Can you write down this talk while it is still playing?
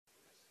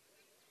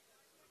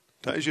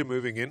Deja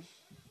moving in.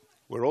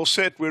 We're all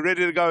set. We're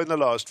ready to go in the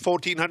last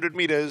 1,400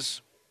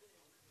 meters.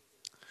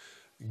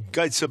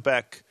 Gates are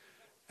back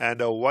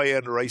and away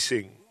and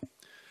racing.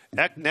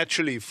 Act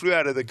Naturally flew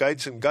out of the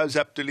gates and goes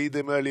up to lead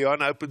them early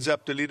on, opens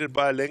up to lead it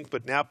by a length,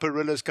 but now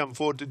Perilla's come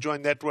forward to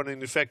join that one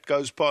and in fact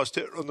goes past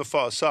her on the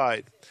far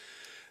side.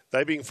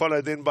 They're being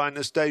followed then by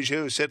Anastasia,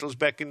 who settles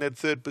back in that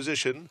third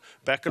position.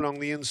 Back along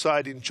the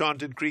inside,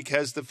 Enchanted Creek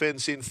has the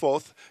fence in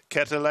fourth.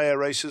 Catalea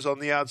races on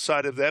the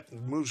outside of that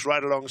and moves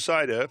right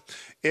alongside her.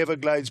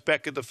 Everglades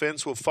back at the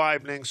fence, well,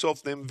 5 lengths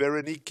off them.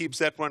 Veronique keeps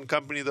that one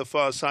company the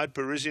far side.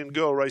 Parisian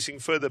Girl racing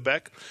further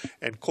back.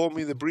 And Call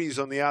Me the Breeze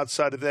on the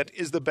outside of that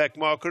is the back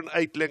marker, and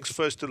 8 lengths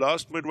first to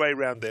last, midway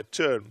round that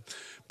turn.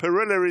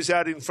 Perilla is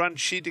out in front.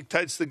 She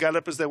dictates the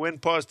gallop as they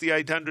went past the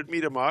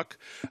 800-meter mark.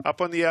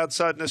 Up on the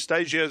outside,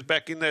 Anastasia is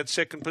back in that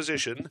second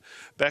position.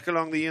 Back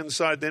along the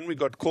inside then, we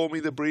got Call Me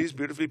the Breeze,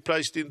 beautifully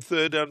placed in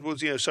third.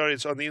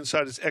 It's on the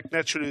inside. It's Act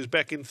Naturally who's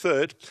back in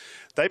third.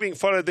 They're being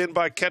followed then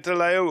by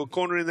Cataleo, who are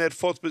cornering that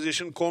fourth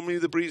position. Call Me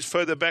the Breeze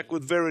further back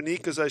with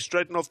Veronique as they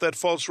straighten off that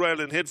false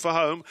rail and head for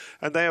home.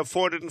 And they have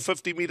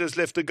 450 metres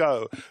left to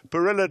go.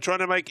 Perilla trying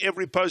to make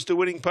every post a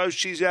winning post.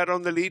 She's out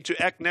on the lead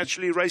to Act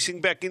Naturally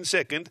racing back in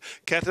second.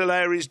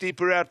 Cataleo is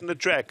deeper out in the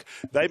track.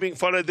 They're being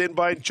followed then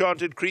by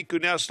Enchanted Creek, who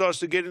now starts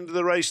to get into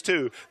the race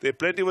too. There are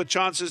plenty of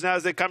chances now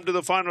as they come to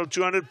the final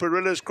 200.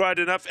 Perilla's cried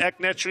enough. Act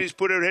Naturally's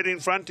put her head in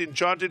front.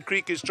 Enchanted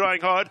Creek is trying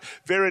hard.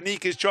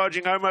 Veronique is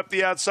charging home up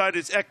the outside.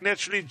 It's Act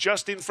Naturally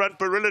just in front.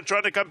 Perilla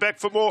trying to come back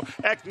for more.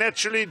 Act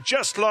Naturally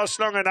just lost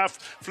long enough.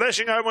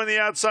 Flashing home on the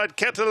outside.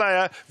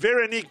 Catalea,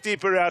 Veronique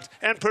deeper out,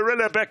 and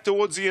Perilla back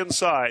towards the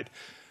inside.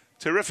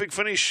 Terrific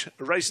finish,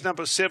 race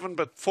number 7,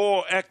 but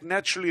 4, Act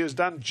Naturally has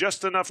done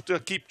just enough to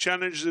keep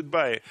challenges at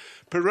bay.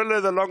 Perilla,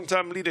 the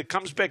long-time leader,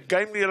 comes back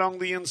gamely along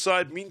the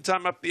inside.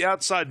 Meantime, up the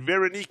outside,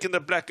 Veronique in the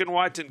black and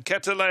white, and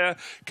Catalea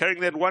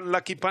carrying that one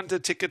lucky punter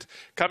ticket,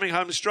 coming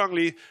home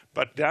strongly.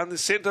 But down the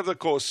centre of the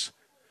course,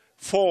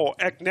 4,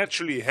 Act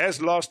Naturally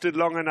has lasted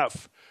long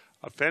enough.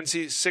 I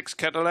fancy 6,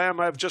 Catalea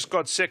may have just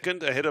got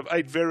second, ahead of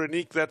 8,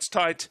 Veronique, that's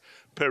tight.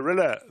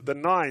 Perilla, the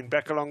 9,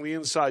 back along the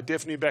inside,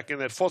 definitely back in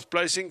that 4th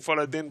placing,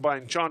 followed then by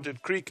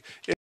Enchanted Creek.